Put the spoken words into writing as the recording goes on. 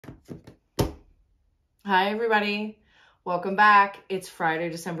Hi, everybody. Welcome back. It's Friday,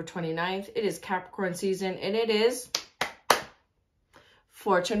 December 29th. It is Capricorn season, and it is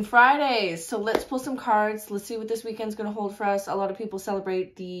Fortune Fridays. So let's pull some cards. Let's see what this weekend's going to hold for us. A lot of people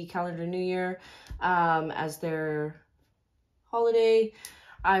celebrate the calendar New Year as their holiday.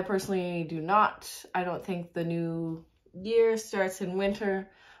 I personally do not. I don't think the new year starts in winter,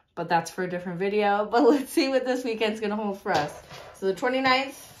 but that's for a different video. But let's see what this weekend's going to hold for us. So the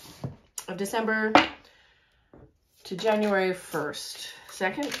 29th of December to January 1st.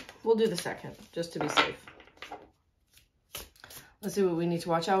 Second? We'll do the second, just to be safe. Let's see what we need to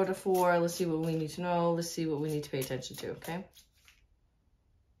watch out for. Let's see what we need to know. Let's see what we need to pay attention to, okay?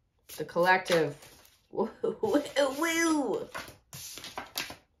 The collective. Woo!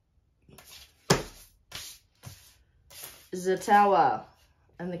 The Tower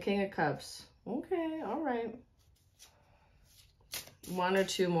and the King of Cups. Okay, all right. One or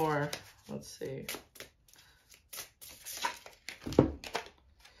two more. Let's see.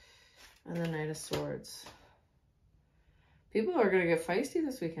 And the Knight of Swords. People are going to get feisty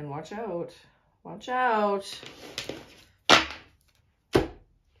this weekend. Watch out. Watch out.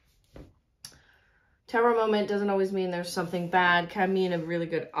 Tower moment doesn't always mean there's something bad. Can mean a really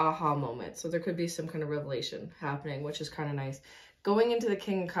good aha moment. So there could be some kind of revelation happening, which is kind of nice. Going into the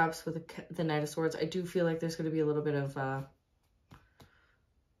King of Cups with the Knight of Swords, I do feel like there's going to be a little bit of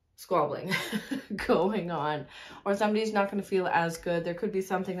squabbling going on, or somebody's not going to feel as good. There could be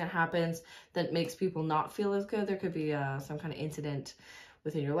something that happens that makes people not feel as good. There could be some kind of incident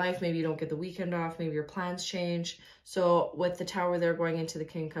within your life. Maybe you don't get the weekend off. Maybe your plans change. So with the Tower there going into the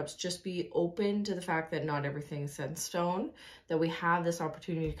King of Cups, just be open to the fact that not everything is set in stone, that we have this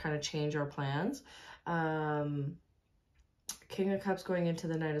opportunity to kind of change our plans. King of Cups going into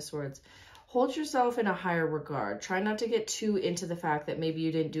the Knight of Swords. Hold yourself in a higher regard. Try not to get too into the fact that maybe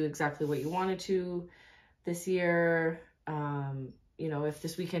you didn't do exactly what you wanted to this year. You know, if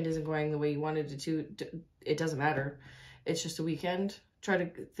this weekend isn't going the way you wanted it to, it doesn't matter. It's just a weekend. Try to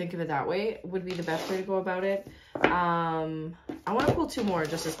think of it that way. Would be the best way to go about it. I want to pull two more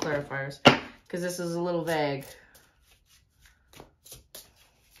just as clarifiers, because this is a little vague.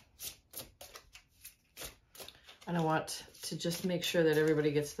 And I want to just make sure that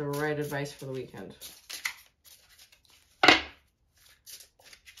everybody gets the right advice for the weekend. Okay,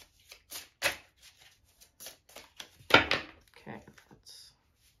 that's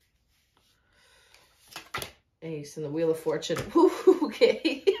Ace and the Wheel of Fortune.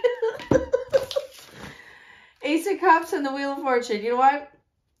 Okay. Ace of Cups and the Wheel of Fortune. You know what?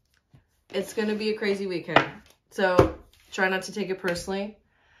 It's going to be a crazy weekend. So try not to take it personally.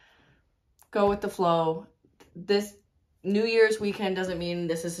 Go with the flow. This New Year's weekend doesn't mean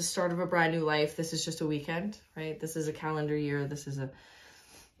this is the start of a brand new life. This is just a weekend, right? This is a calendar year. This is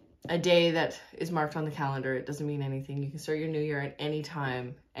a day that is marked on the calendar. It doesn't mean anything. You can start your new year at any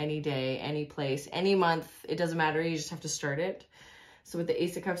time, any day, any place, any month. It doesn't matter. You just have to start it. So with the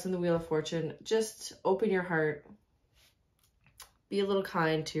Ace of Cups and the Wheel of Fortune, just open your heart. Be a little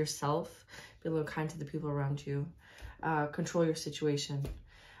kind to yourself. Be a little kind to the people around you. Control your situation.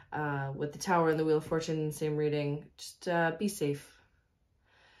 With the Tower and the Wheel of Fortune, same reading. Just be safe.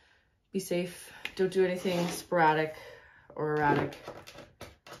 Be safe. Don't do anything sporadic or erratic.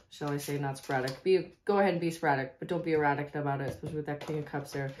 Shall I say not sporadic. Go ahead and be sporadic, but don't be erratic about it, especially with that King of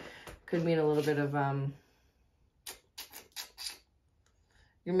Cups there. Could mean a little bit of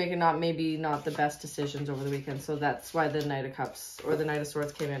you're making maybe not the best decisions over the weekend. So that's why the Knight of Cups or the Knight of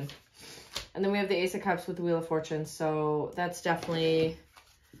Swords came in. And then we have the Ace of Cups with the Wheel of Fortune. So that's definitely,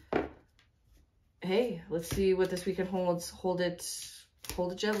 hey, let's see what this weekend holds. Hold it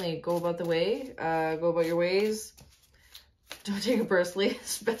gently. Go about the way. Go about your ways. Don't take it personally.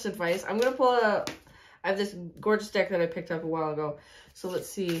 It's best advice. I'm going to pull I have this gorgeous deck that I picked up a while ago. So let's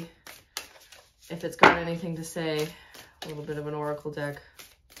see if it's got anything to say. A little bit of an oracle deck.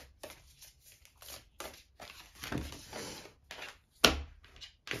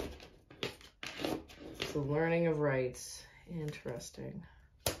 The learning of rights. Interesting.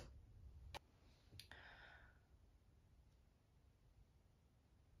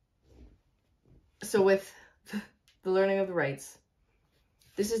 So with the learning of the rights,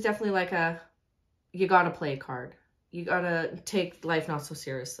 this is definitely like you gotta play card. You gotta take life not so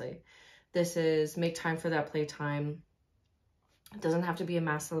seriously. This is make time for that playtime. It doesn't have to be a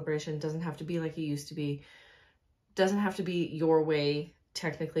mass celebration. It doesn't have to be like it used to be. It doesn't have to be your way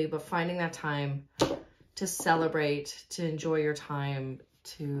technically, but finding that time to celebrate, to enjoy your time,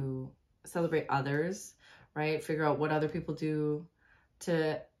 to celebrate others, right? Figure out what other people do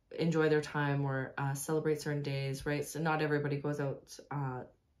to enjoy their time or celebrate certain days, right? So not everybody goes out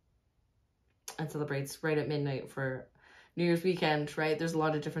and celebrates right at midnight for New Year's weekend, right? There's a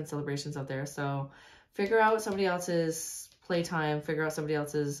lot of different celebrations out there. So figure out somebody else's playtime, figure out somebody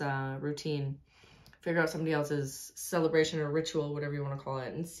else's routine, figure out somebody else's celebration or ritual, whatever you want to call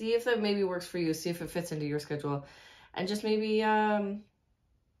it, and see if that maybe works for you, see if it fits into your schedule, and just maybe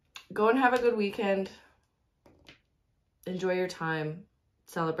go and have a good weekend, enjoy your time,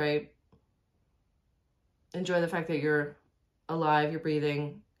 celebrate, enjoy the fact that you're alive, you're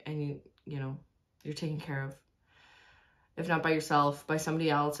breathing, and you know, you're taken care of. If not by yourself, by somebody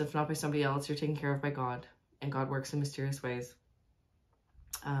else. If not by somebody else, you're taken care of by God, and God works in mysterious ways.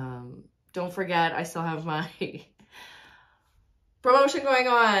 Don't forget, I still have my promotion going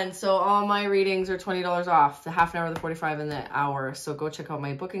on. So all my readings are $20 off, the half an hour, the 45, and the hour. So go check out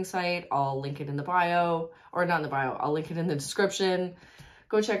my booking site. I'll link it in the bio, or not in the bio. I'll link it in the description.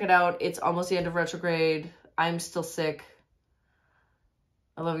 Go check it out. It's almost the end of retrograde. I'm still sick.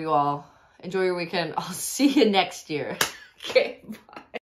 I love you all. Enjoy your weekend. I'll see you next year. Okay, bye.